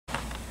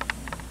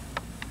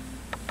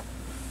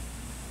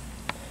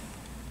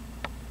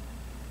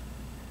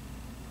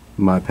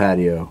My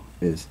patio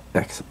is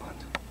excellent.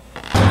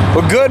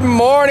 Well, good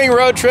morning,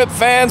 road trip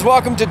fans.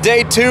 Welcome to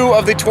day 2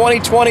 of the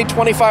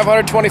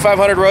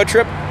 2020-2500-2500 road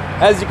trip.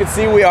 As you can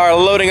see, we are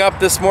loading up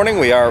this morning.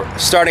 We are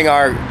starting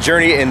our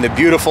journey in the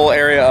beautiful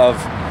area of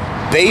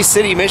Bay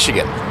City,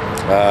 Michigan.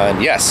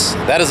 And yes,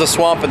 that is a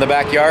swamp in the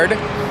backyard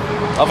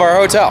of our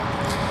hotel.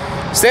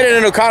 Stayed in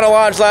an O'Connell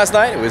Lodge last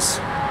night. It was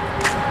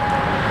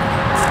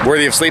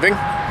worthy of sleeping.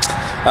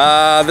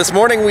 This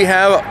morning we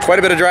have quite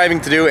a bit of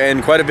driving to do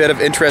and quite a bit of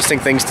interesting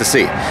things to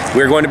see.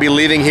 We're going to be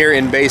leaving here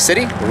in Bay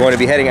City. We're going to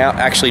be heading out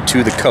actually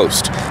to the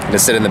coast. I'm going to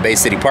sit in the Bay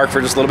City Park for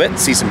just a little bit,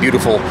 see some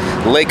beautiful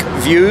lake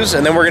views,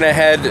 and then we're going to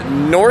head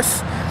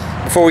north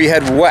before we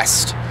head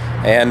west.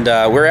 And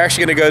we're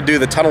actually going to go do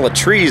the Tunnel of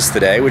Trees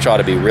today, which ought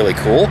to be really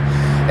cool.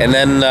 And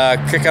then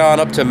kick on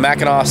up to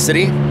Mackinac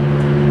City,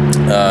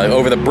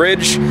 over the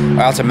bridge,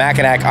 out to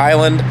Mackinac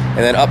Island, and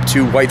then up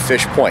to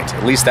Whitefish Point.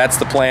 At least that's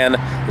the plan,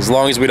 as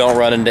long as we don't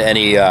run into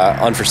any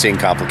unforeseen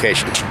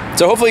complications.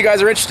 So hopefully you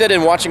guys are interested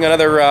in watching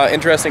another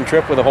interesting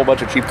trip with a whole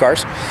bunch of cheap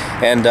cars.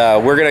 And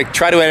we're going to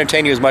try to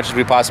entertain you as much as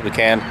we possibly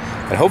can,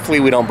 and hopefully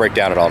we don't break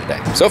down at all today.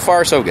 So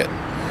far, so good.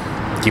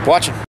 Keep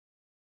watching.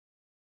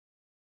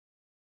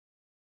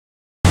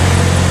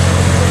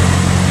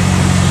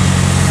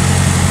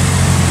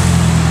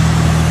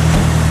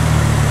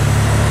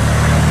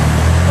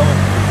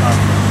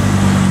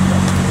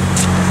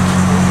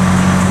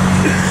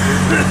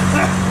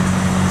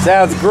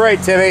 Sounds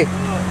great, Timmy. Of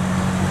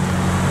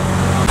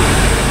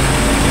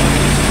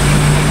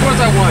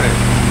course I want it.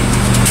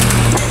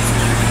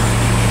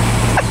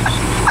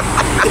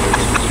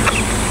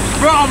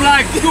 Bro, I'm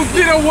like 2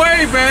 feet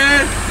away,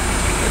 man.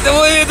 The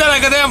way that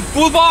like a damn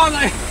football,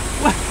 like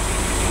what?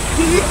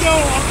 Did you go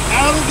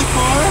out of the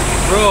car?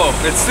 Bro,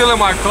 it's still in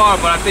my car,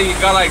 but I think it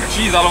got like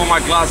cheese all over my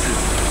glasses.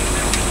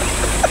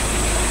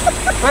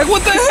 Like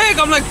what the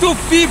heck? I'm like 2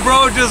 feet,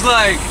 bro, just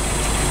like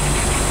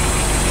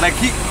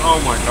he, oh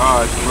my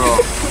gosh, bro.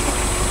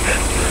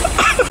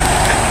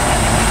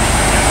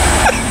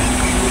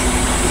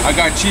 I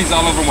got cheese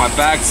all over my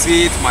back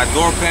seats, my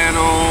door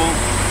panel.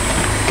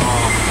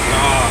 Oh my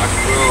gosh,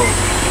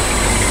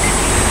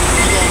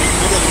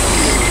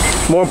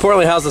 bro. More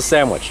importantly, how's the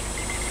sandwich?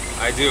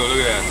 I do, look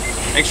at that.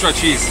 Extra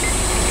cheese.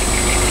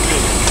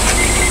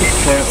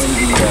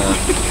 Apparently the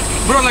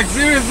Bro, like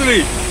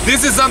seriously,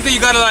 this is something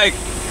you gotta like,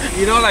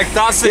 you know, like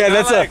toss it. Yeah,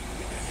 that's like,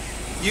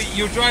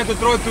 You trying to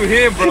throw it to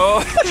him,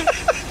 bro.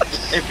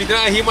 If he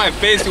didn't hit my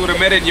face, he would have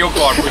made it in your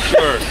car for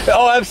sure.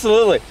 Oh,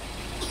 absolutely.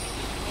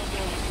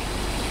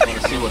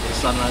 want to see what the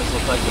sunrise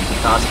looked like in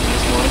Petoskey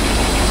this morning.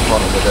 It's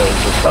one of the days.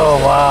 Oh,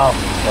 wow.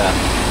 Yeah.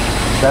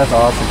 That's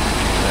awesome.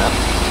 Yeah.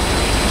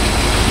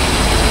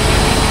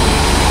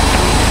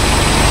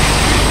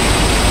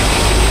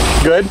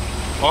 Good?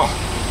 Oh.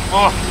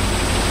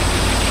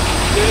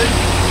 Good?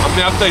 I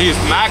mean, after he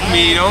smacked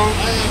me, you know?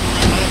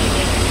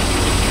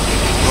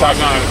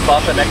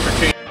 Buff an extra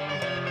cheese.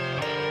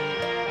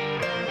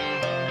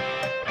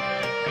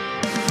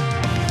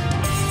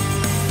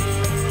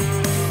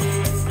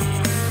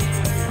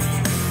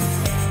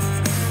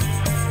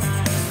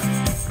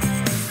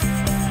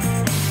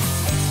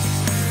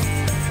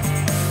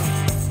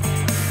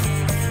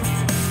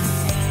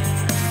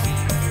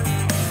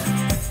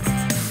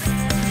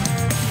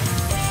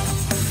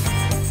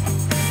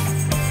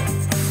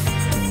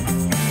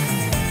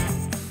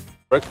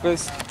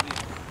 Breakfast?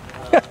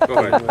 Go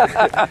ahead.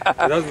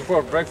 That was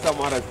before breakfast. I'm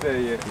gonna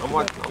say it. I'm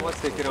gonna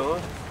take it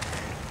on.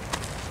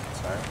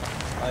 Sorry.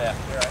 Oh yeah,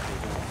 you're right.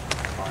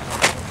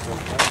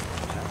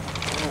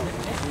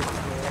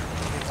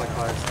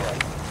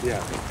 Yeah.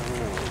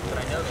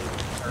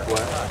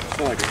 What? It's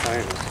not like a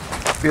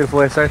scientist. Beautiful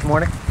way to start the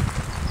morning.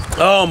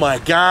 Oh my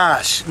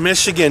gosh,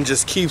 Michigan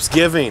just keeps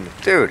giving.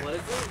 Dude,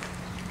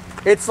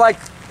 it's like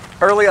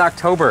early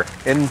October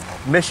in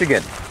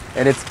Michigan,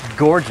 and it's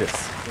gorgeous.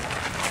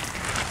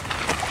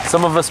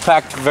 Some of us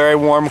packed very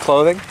warm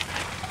clothing.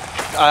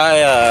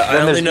 I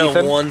only know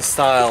Ethan. one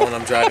style when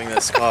I'm driving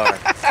this car.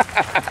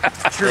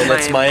 And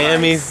it's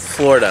Miami,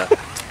 Florida.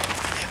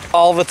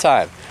 All the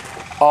time.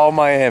 All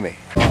Miami.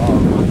 We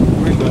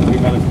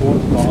got a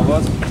quote for all of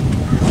us.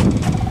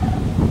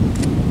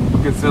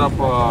 We can set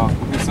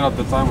up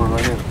the timer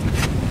right here.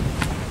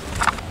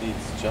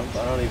 Needs jump?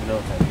 I don't even know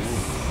what that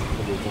means.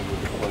 But it's going to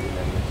be plugging in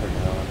and turn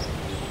it on.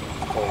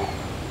 Cold.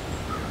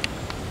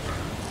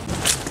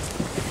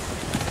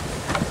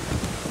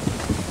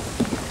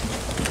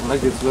 Like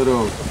this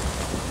little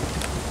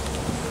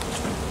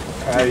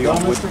patio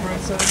with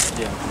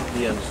Yeah,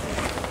 the end.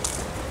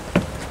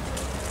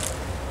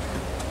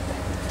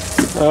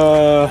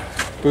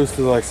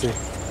 Boosted Lexi.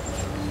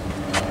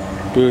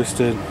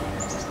 Boosted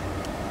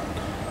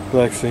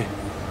Lexi.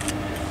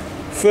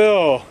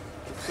 Phil.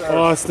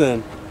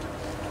 Austin.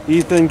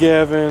 Ethan,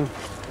 Gavin.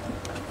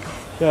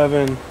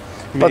 Kevin.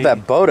 How about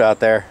that boat out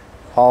there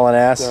hauling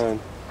ass?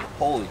 Done.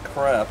 Holy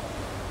crap.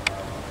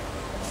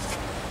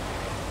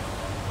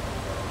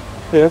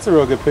 Yeah, that's a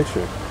real good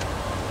picture.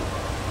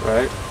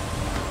 right?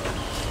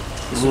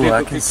 Ooh,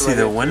 I can see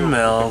the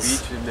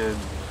windmills.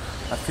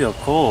 I feel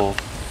cold.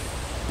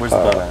 Where's the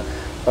boat at?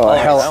 Oh,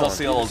 hell. Still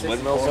see all those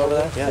windmills over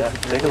there?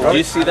 Yeah. Do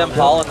you see them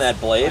hauling that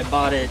blade?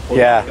 Bought it.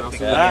 Yeah.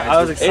 I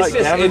was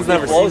excited. Gavin's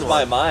never It blows seen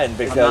my one. mind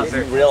because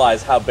you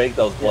realize how big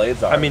those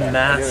blades are. I mean,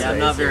 massive. Yeah, I'm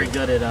not very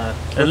good at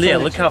And yeah,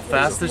 look how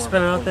fast they're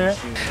spinning out there.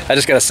 I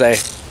just gotta say,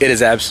 it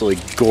is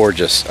absolutely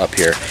gorgeous up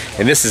here.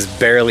 And this is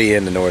barely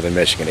into northern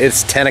Michigan.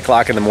 It's 10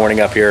 o'clock in the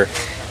morning up here,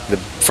 the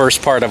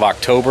first part of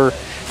October.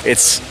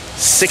 It's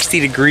 60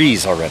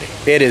 degrees already.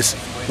 It is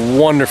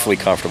wonderfully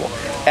comfortable.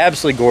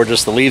 Absolutely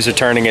gorgeous. The leaves are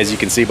turning, as you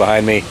can see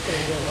behind me.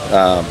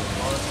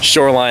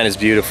 Shoreline is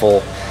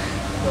beautiful.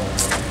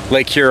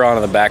 Lake Huron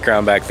in the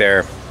background back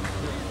there.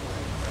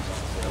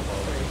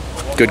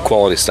 Good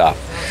quality stop.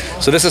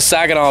 So this is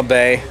Saginaw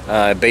Bay,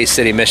 Bay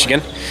City,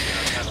 Michigan.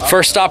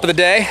 First stop of the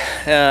day.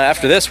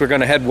 After this, we're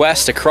going to head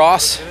west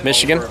across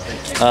Michigan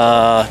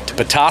to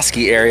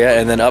Petoskey area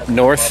and then up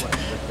north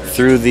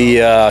through the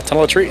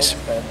Tunnel of Trees.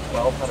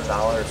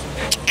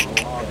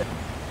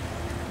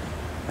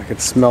 I can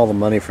smell the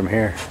money from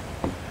here.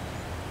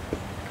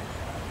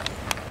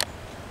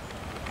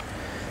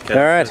 Okay, all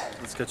right.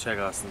 Let's go check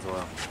Austin's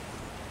oil.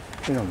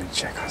 We don't need to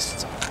check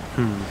Austin's oil.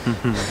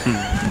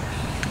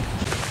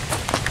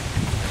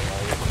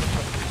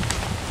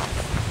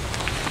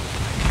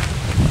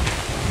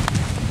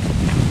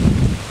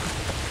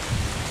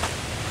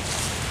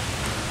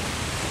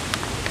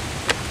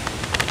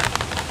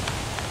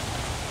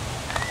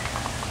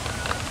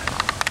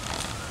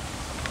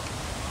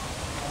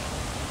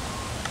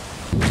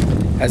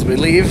 As we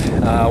leave,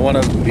 one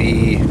of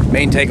the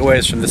main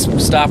takeaways from this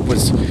stop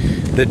was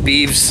that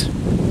beeves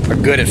are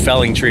good at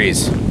felling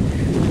trees.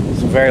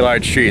 Some very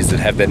large trees that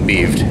have been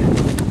beeved.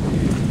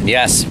 And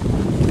yes,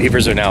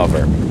 beavers are now a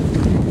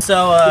verb.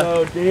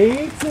 So,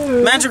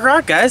 Magic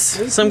Rock, guys.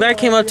 Some guy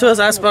came up to us,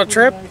 asked about a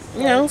trip.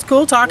 You know, it's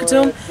cool talking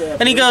to him.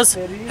 And he goes,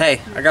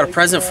 hey, I got a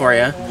present for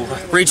you.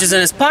 Reaches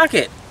in his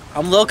pocket.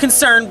 I'm a little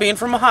concerned, being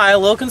from Ohio, a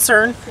little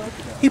concerned.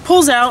 He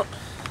pulls out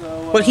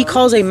what he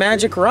calls a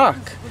magic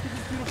rock.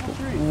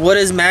 What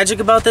is magic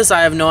about this?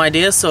 I have no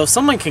idea. So if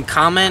someone can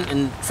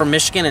comment from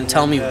Michigan and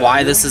tell me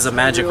why this is a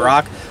magic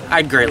rock,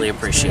 I'd greatly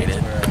appreciate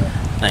it.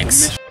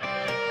 Thanks.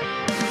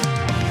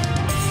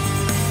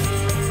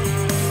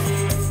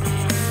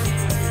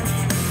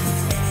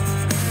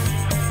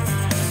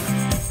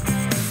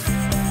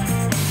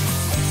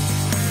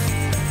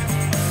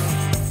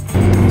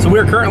 So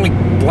we're currently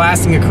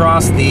blasting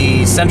across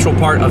the central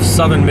part of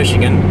southern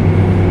Michigan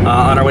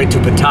on our way to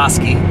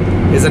Petoskey.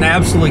 It's an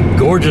absolutely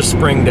gorgeous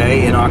spring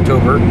day in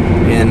October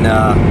in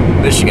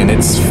Michigan.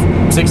 It's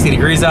 60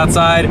 degrees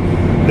outside.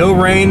 No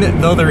rain,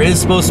 though there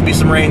is supposed to be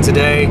some rain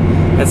today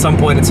at some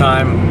point in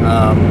time.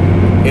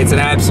 It's an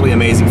absolutely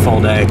amazing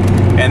fall day,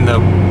 and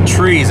the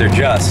trees are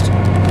just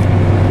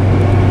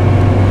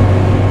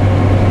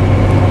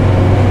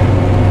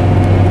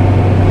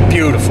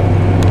beautiful.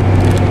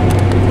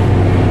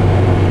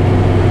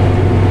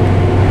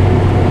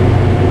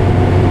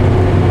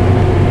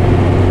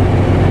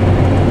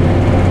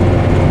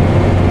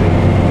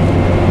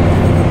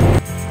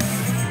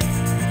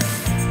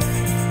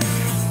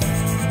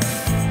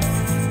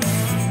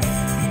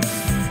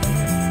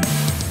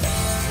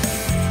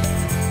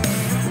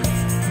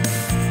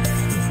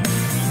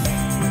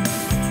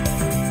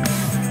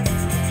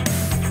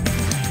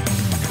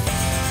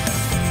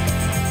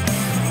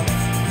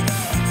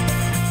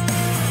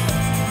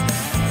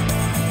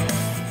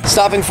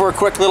 Stopping for a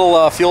quick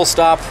little fuel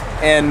stop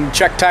and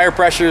check tire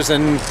pressures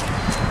and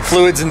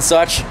fluids and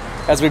such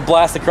as we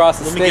blast across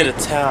the state. Let me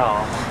get a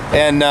towel.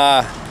 And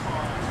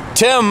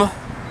Tim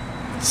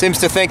seems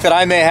to think that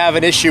I may have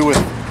an issue with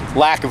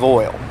lack of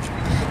oil.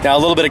 Now, a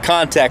little bit of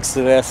context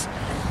to this.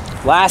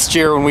 Last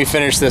year when we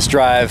finished this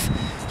drive,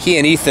 he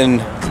and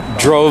Ethan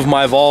drove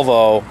my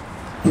Volvo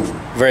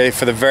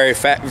for the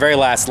very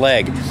last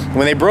leg.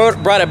 When they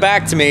brought it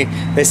back to me,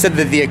 they said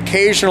that the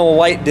occasional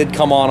light did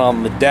come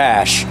on the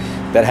dash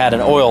that had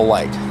an oil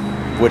light,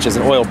 which is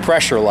an oil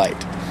pressure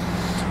light.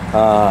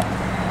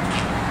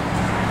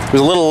 It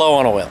was a little low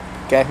on oil,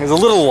 okay? It was a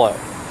little low.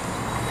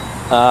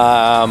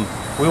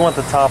 We want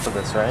the top of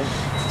this, right?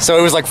 So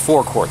it was like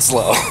 4 quarts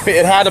low.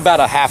 It had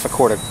about a half a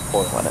quart of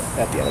oil in it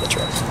at the end of the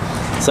trip.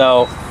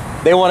 So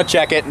they want to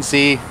check it and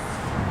see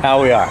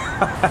how we are.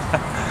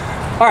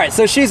 All right,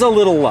 so she's a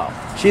little low.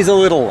 She's a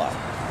little low.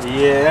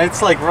 Yeah,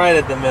 it's like right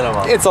at the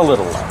minimum. It's a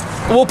little low.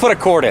 We'll put a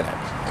quart in it.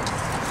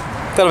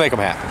 That'll make them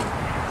happy.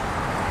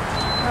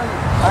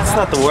 That's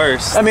not the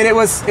worst. I mean, it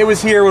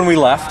was here when we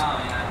left.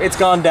 It's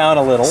gone down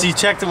a little. So you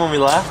checked it when we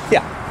left?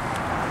 Yeah.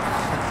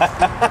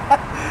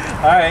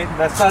 All right,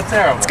 that's not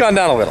terrible. It's gone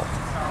down a little.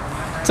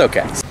 It's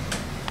okay.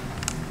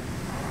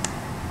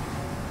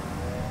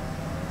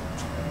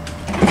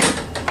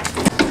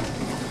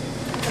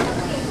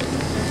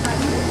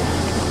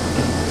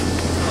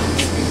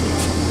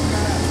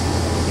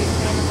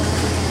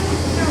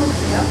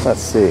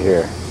 Let's see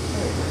here.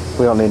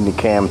 We don't need any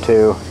cam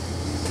 2.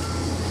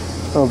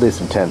 We'll do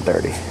some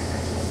 1030.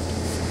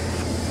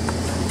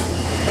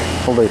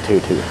 We'll do 2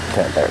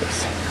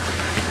 1030s.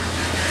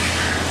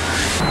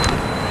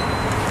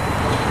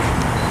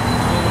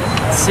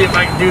 see if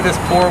I can do this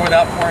pour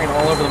without pouring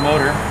all over the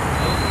motor.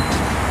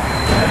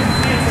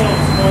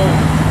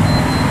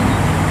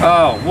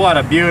 Oh, what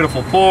a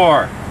beautiful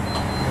pour.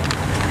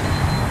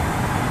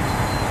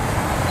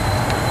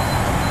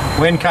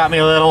 Wind caught me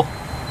a little.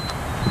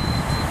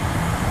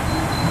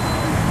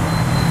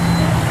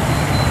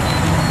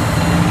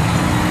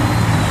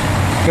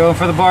 Going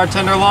for the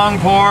bartender long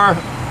pour.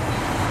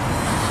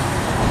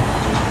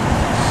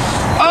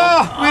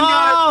 Oh, wind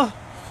got it.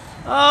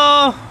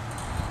 Oh.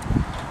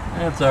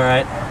 That's all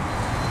right.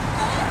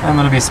 I'm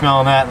gonna be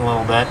smelling that in a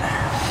little bit.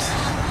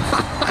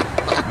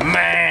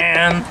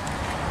 Man.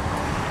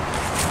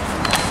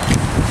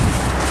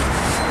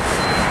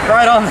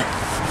 Right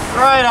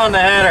on the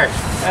header.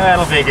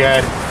 That'll be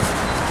good.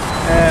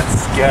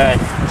 That's good.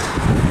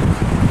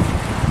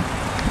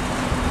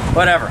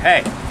 Whatever.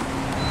 Hey.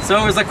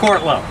 So is the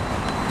quart low.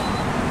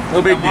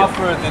 No big deal.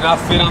 Muffler did not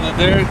fit on the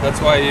dirt.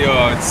 That's why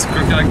it's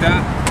crooked like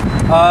that.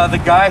 The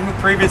guy who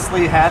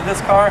previously had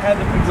this car had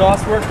the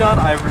exhaust work done.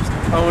 I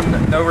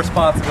own no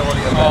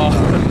responsibility of that.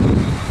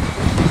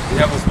 You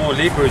have a small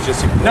leak, or it's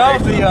just No,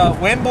 the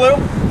wind blew.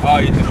 Oh,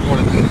 you didn't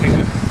want to take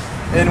it.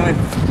 And went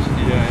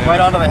right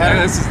onto the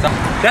header.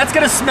 That's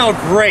gonna smell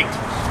great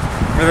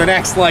for the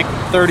next like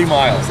 30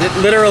 miles. It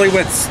literally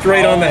went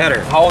straight on the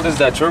header. How old is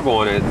that turbo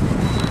on it?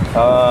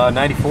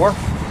 94.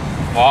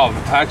 Wow,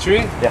 the factory?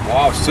 Yeah.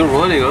 Wow, still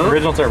running, huh?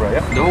 Original turbo,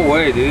 yeah. No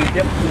way, dude.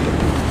 Yep.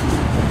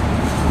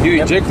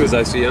 New injectors,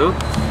 I see, huh?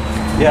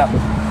 Yeah.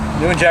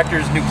 New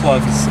injectors, new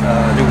plugs,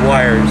 new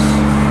wires.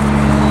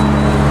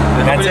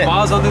 And how many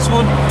miles on this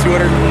one?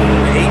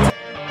 208.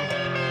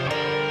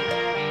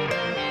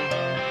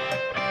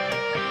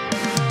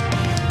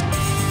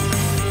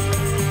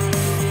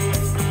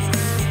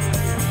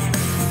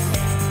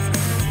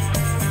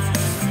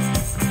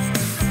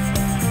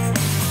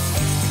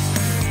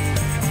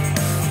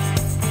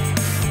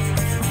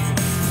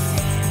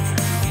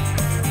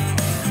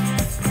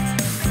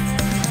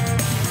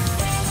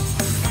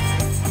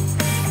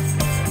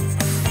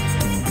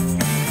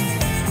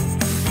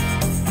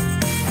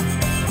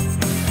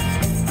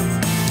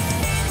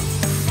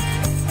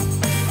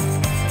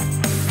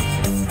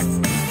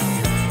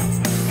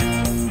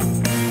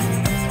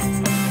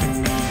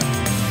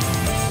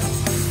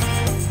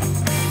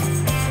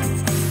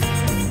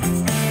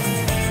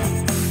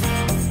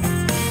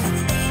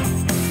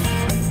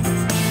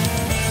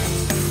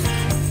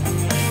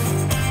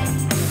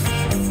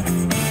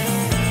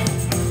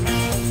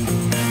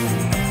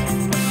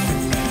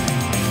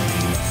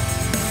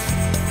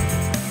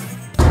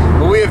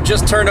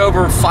 Just turned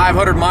over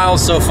 500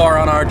 miles so far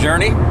on our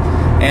journey,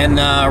 and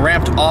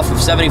ramped off of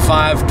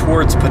 75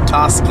 towards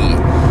Petoskey,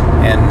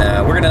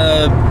 and we're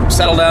gonna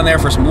settle down there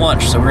for some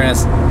lunch. So we're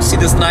gonna see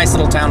this nice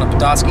little town of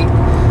Petoskey,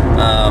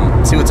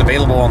 see what's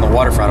available on the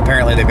waterfront.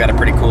 Apparently they've got a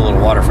pretty cool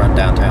little waterfront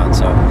downtown,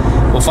 so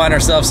we'll find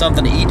ourselves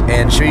something to eat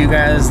and show you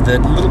guys the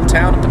little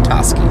town of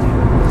Petoskey,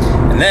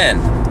 and then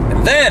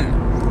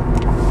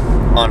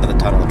onto the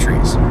tunnel of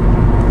trees.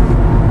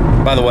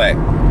 By the way,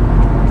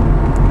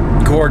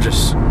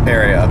 gorgeous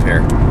area up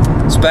here,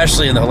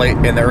 especially in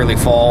the early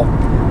fall.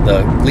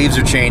 The leaves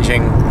are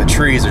changing, the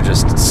trees are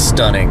just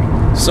stunning.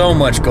 So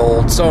much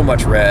gold, so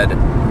much red.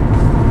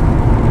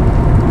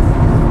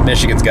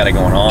 Michigan's got it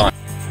going on.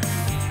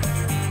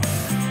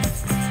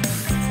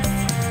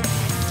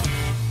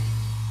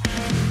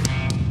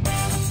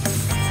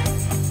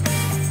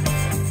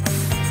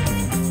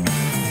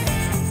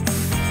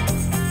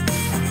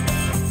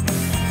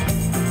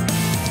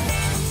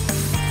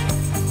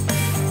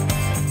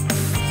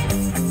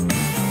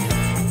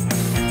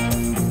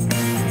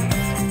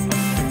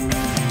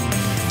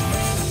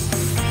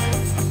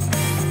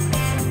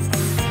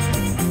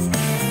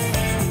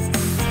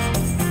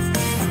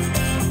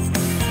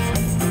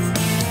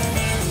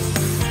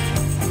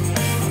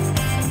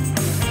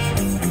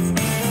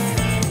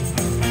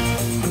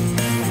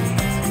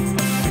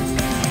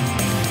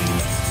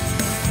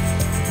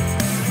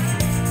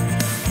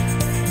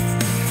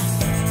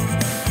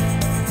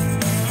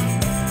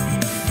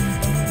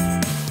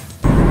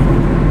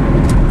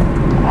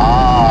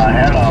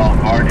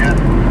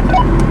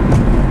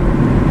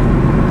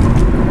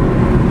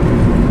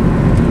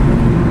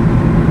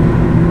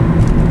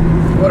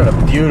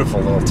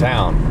 Beautiful little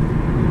town.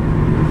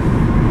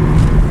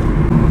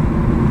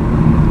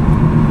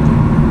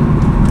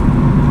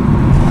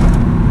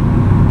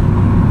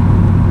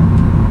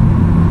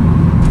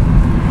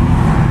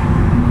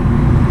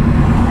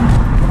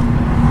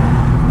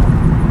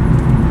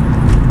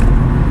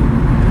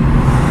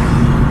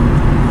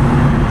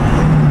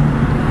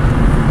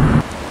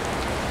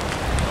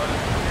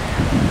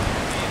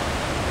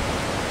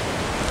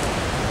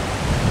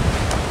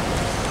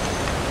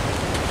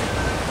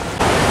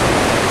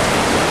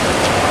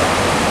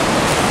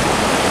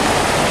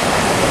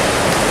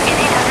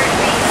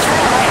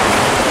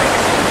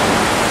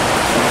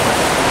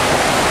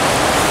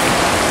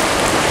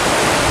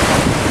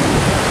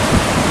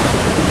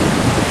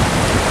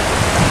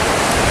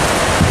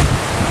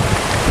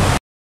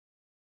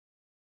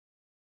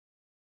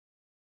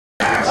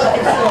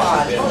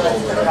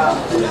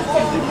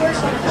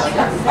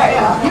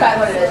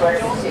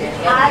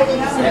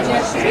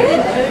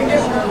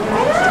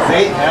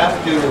 They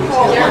have to,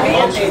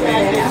 once you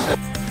mandate.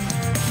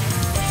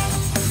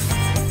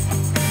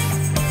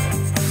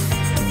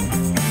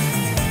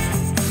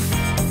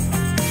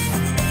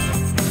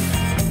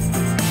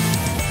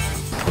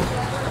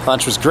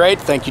 Lunch was great.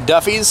 Thank you,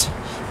 Duffy's.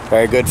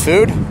 Very good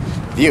food.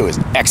 View is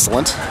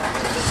excellent.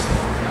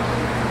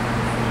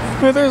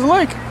 Right there's a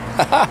lake.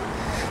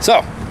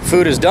 So,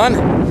 food is done.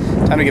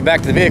 Time to get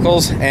back to the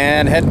vehicles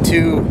and head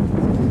to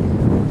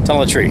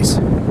Tunnel of Trees,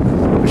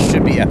 which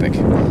should be epic.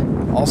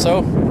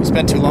 Also, we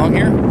spent too long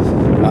here,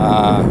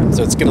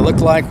 so it's gonna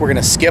look like we're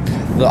gonna skip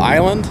the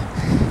island,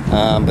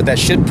 but that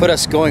should put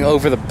us going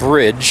over the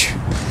bridge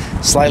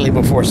slightly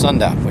before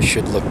sundown, which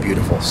should look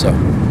beautiful. So,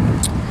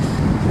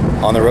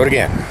 on the road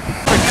again. I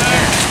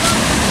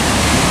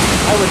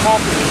would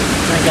have to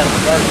drink out of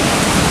the garden.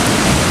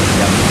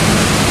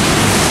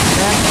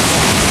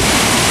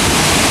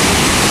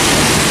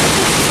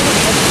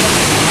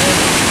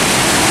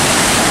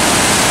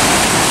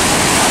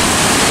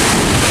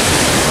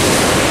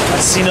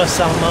 Casino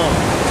Salmon.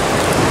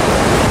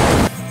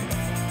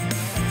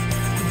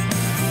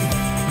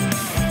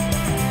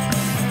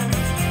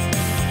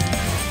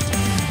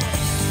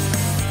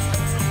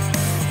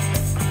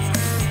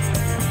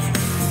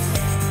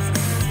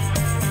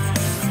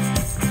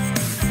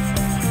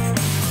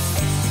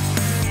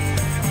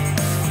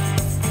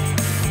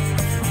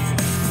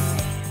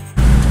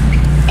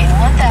 In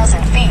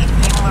 1,000 feet, you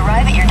will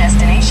arrive at your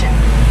destination.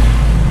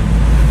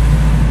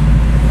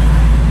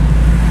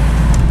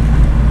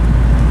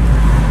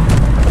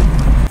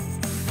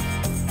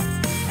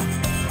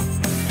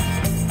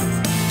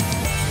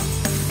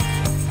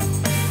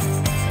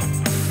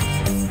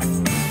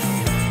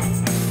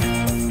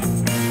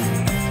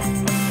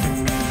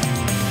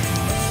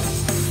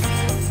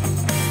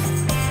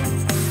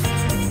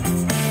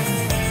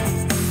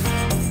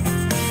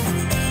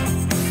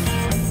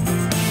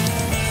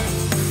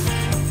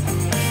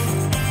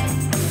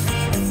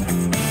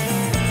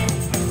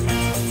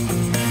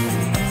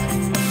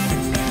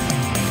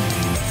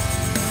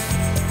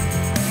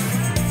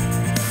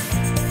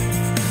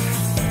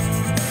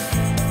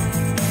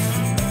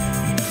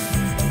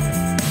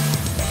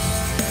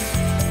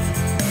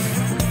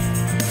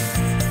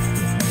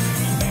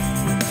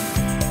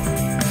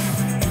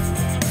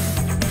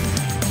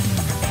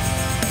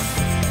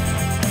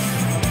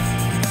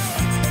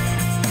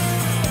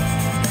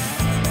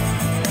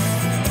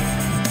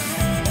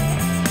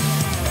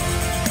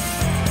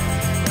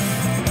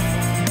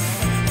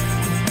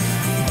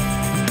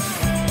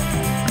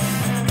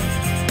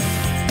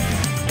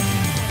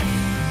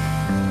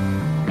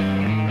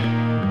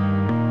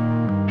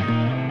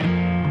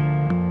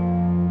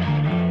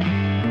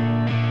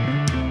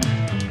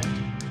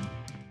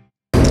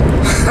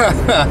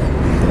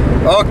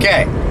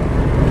 Okay,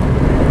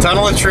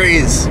 Tunnel of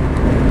Trees.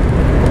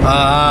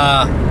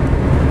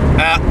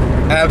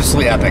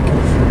 Absolutely epic.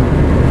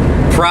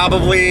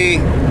 Probably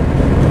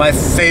my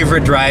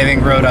favorite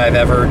driving road I've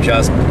ever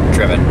just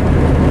driven.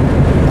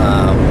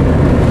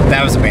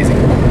 That was amazing.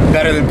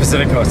 Better than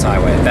Pacific Coast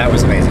Highway. That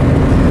was amazing.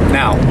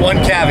 Now, one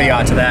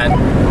caveat to that.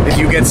 If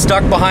you get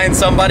stuck behind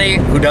somebody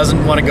who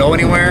doesn't want to go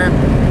anywhere,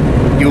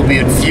 you will be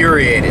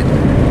infuriated.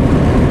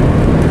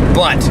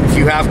 But if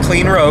you have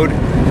clean road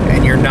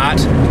and you're not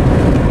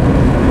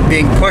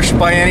being pushed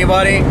by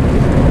anybody,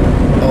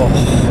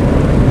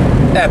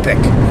 oh, epic.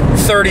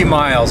 30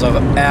 miles of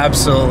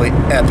absolutely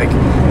epic,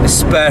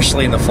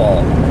 especially in the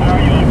fall.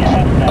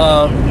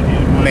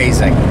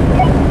 Amazing.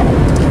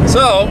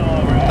 So,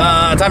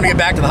 time to get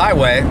back to the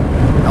highway,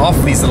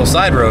 off these little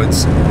side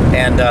roads,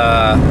 and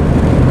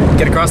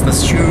get across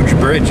this huge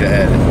bridge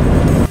ahead.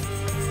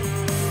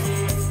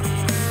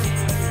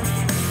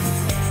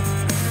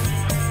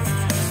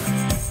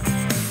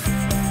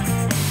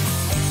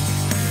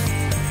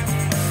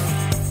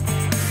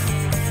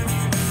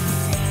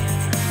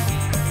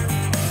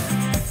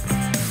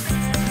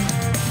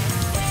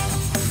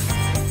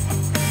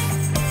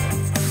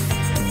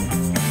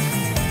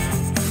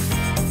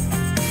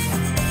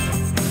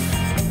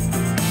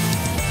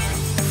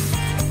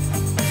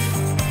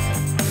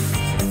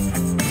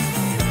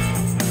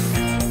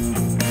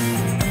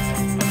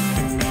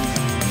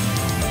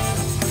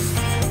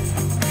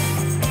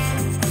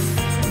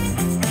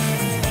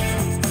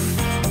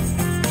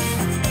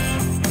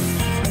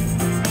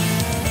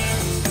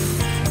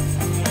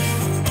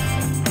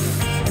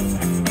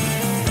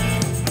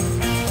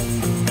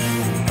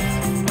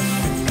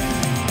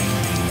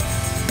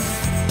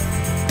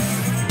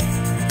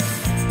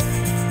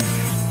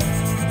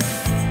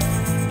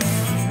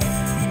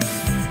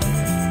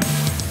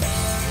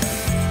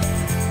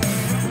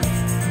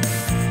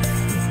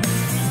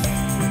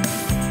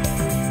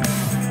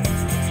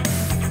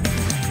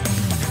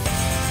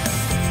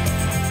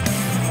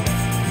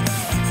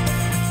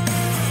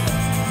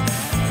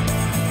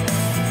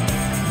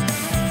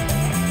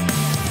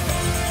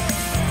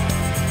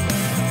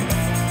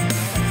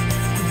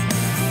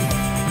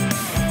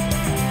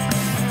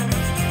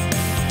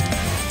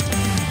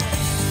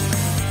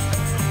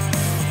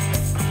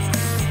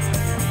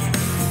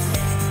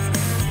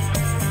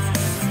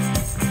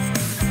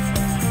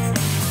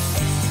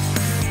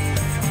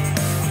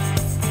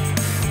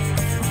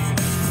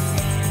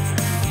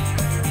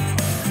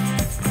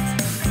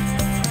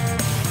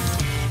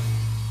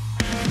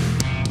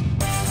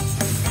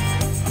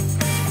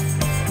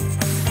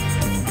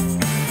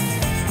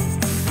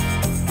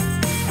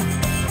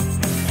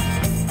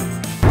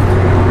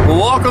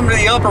 Welcome to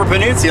the Upper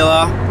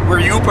Peninsula. We're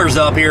Yoopers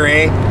up here,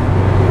 eh?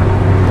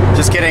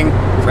 Just kidding,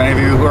 for any of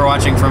you who are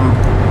watching from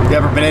the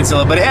Upper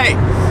Peninsula. But hey,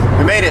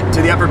 we made it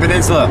to the Upper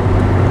Peninsula.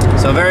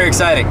 So very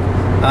exciting.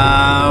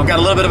 We've got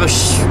a little bit of a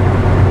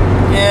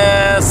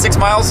 6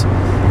 miles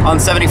on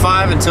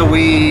 75 until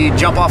we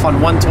jump off on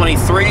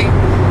 123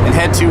 and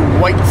head to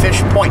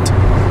Whitefish Point,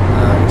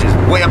 which is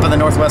way up in the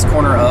northwest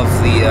corner of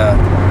the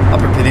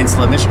Upper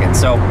Peninsula, Michigan.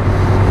 So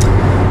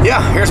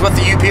yeah, here's what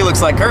the UP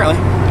looks like currently.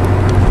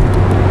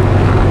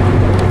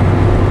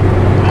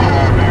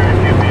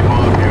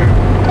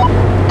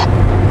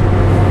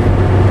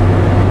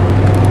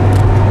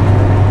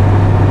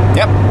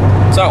 Yep,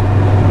 so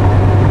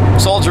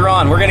soldier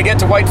on. We're gonna get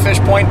to Whitefish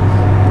Point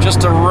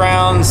just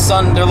around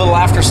a little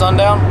after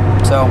sundown,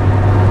 so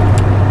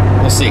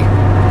we'll see.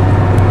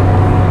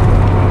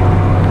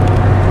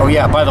 Oh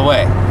yeah, by the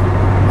way,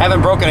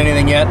 haven't broken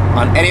anything yet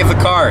on any of the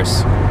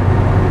cars,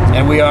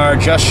 and we are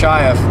just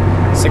shy of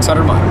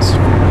 600 miles.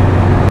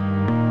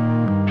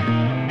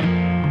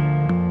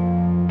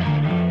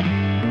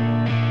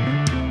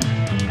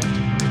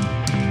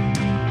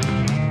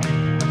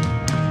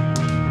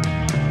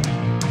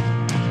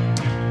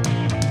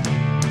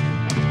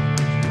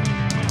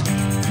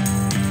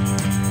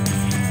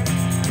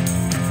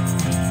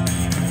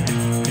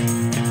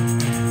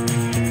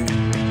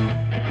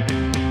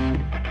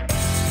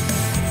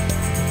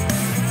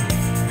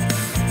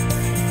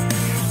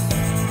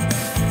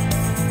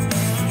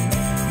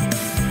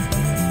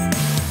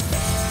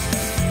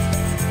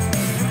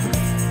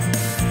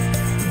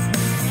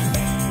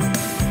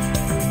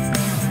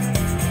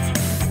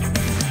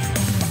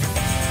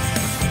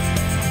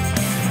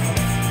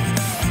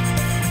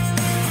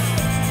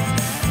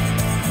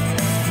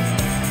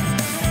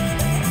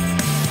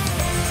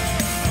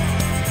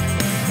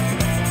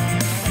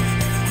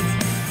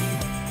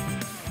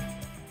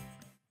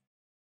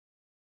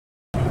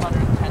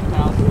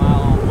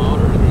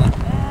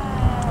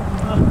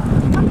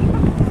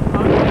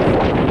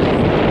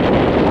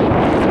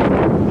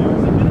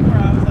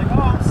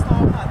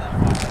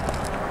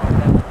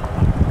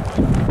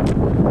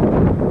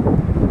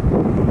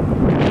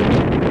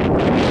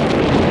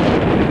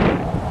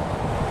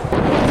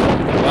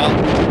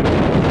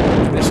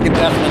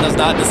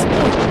 Not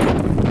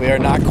disappointed. We are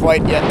not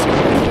quite yet to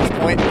this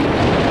point.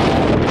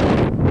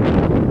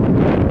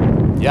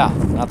 Yeah,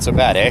 not so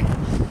bad, eh?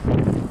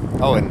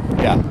 Oh, and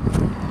yeah,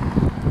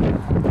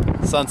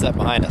 sunset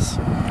behind us.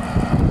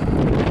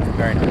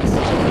 Very nice.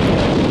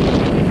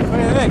 What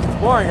do you think? It's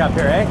boring up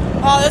here, eh?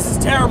 Oh, this is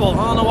terrible.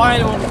 I don't know why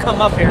anyone would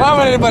come up here. Why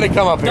would anybody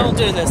come up here? Don't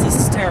do this. This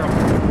is terrible.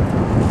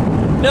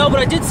 No, but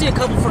I did see a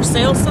couple for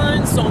sale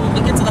signs, so when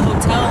we get to the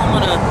hotel,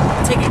 I'm gonna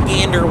take a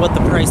gander what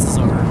the prices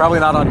are. Probably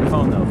not on your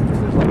phone though, because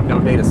there's like no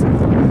data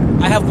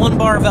signal. I have 1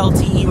 bar of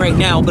LTE right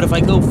now, but if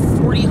I go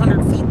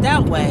 4,000 feet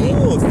that way...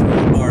 Ooh, 3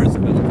 bars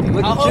of LTE.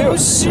 Look at oh, you.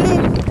 shoot!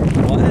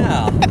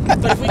 Wow.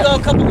 But if we go a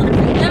couple hundred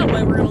feet that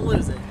way, we're gonna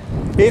lose it.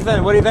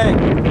 Ethan, what do you think?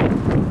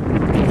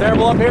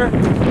 Terrible up here?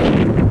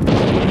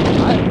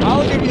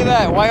 I'll give you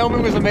that.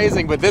 Wyoming was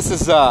amazing, but this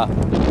is stunning.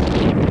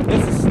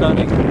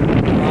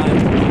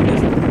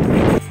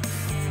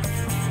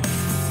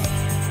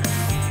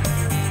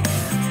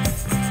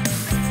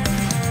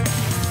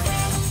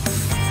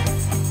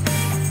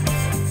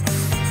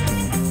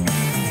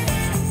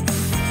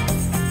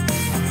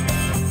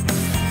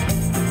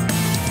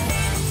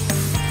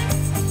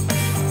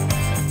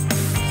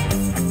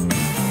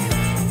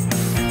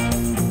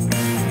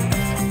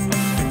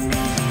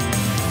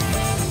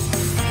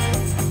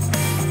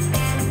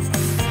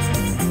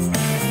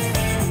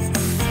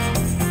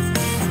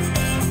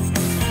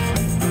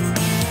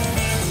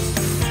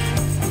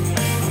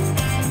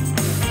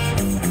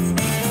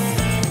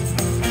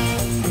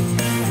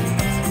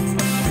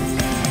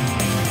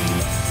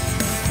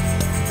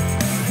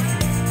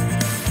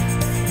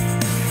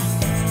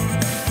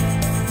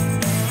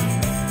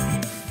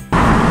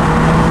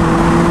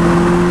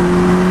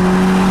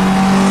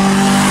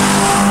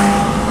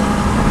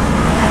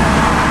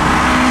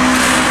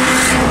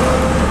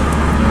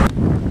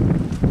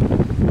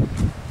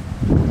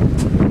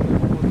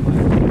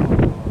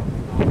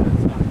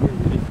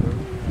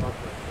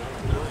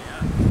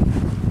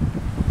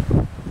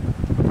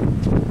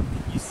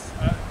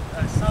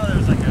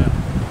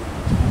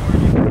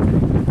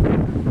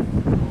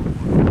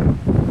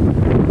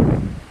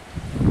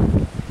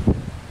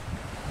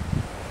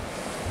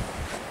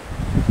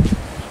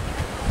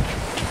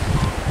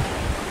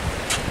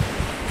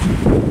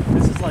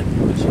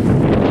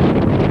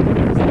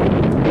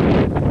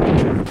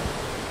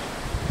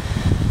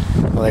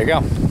 Well, there you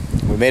go.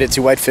 We made it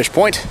to Whitefish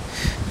Point.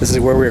 This is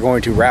where we're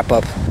going to wrap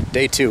up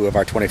day 2 of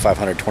our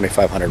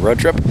 2500 road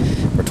trip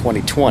for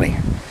 2020.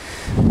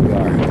 We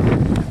are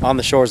on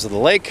the shores of the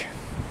lake.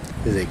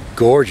 It is a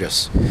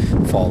gorgeous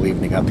fall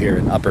evening up here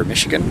in Upper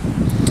Michigan.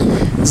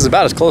 This is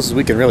about as close as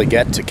we can really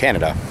get to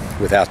Canada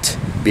without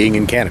being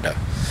in Canada.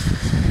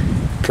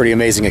 Pretty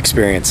amazing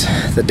experience.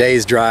 The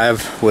day's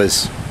drive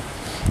was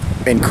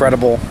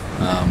incredible.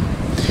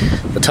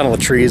 The tunnel of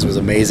trees was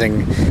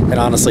amazing, and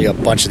honestly a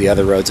bunch of the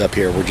other roads up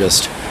here were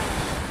just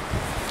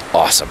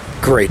awesome.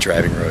 Great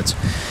driving roads.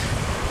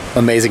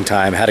 Amazing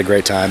time, had a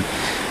great time.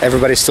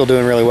 Everybody's still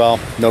doing really well.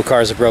 No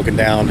cars have broken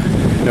down,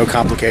 no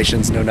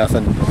complications, no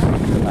nothing.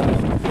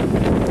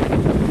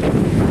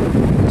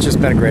 It's just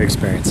been a great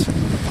experience.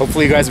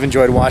 Hopefully you guys have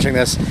enjoyed watching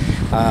this.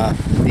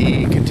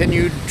 The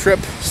continued trip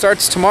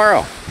starts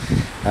tomorrow.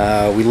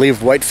 We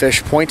leave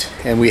Whitefish Point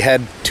and we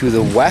head to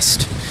the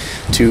west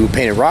to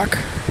Painted Rock,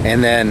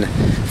 and then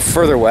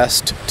further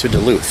west to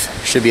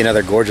Duluth. Should be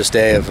another gorgeous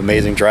day of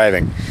amazing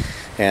driving,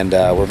 and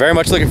we're very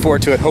much looking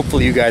forward to it.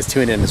 Hopefully you guys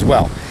tune in as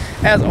well.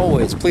 As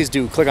always, please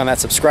do click on that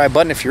subscribe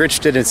button if you're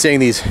interested in seeing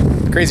these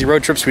crazy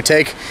road trips we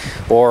take,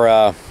 or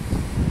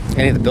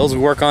any of the builds we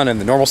work on and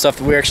the normal stuff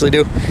that we actually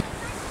do.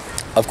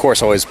 Of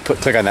course, always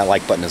click on that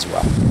like button as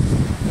well.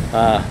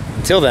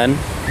 Until then,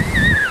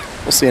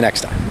 we'll see you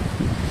next time.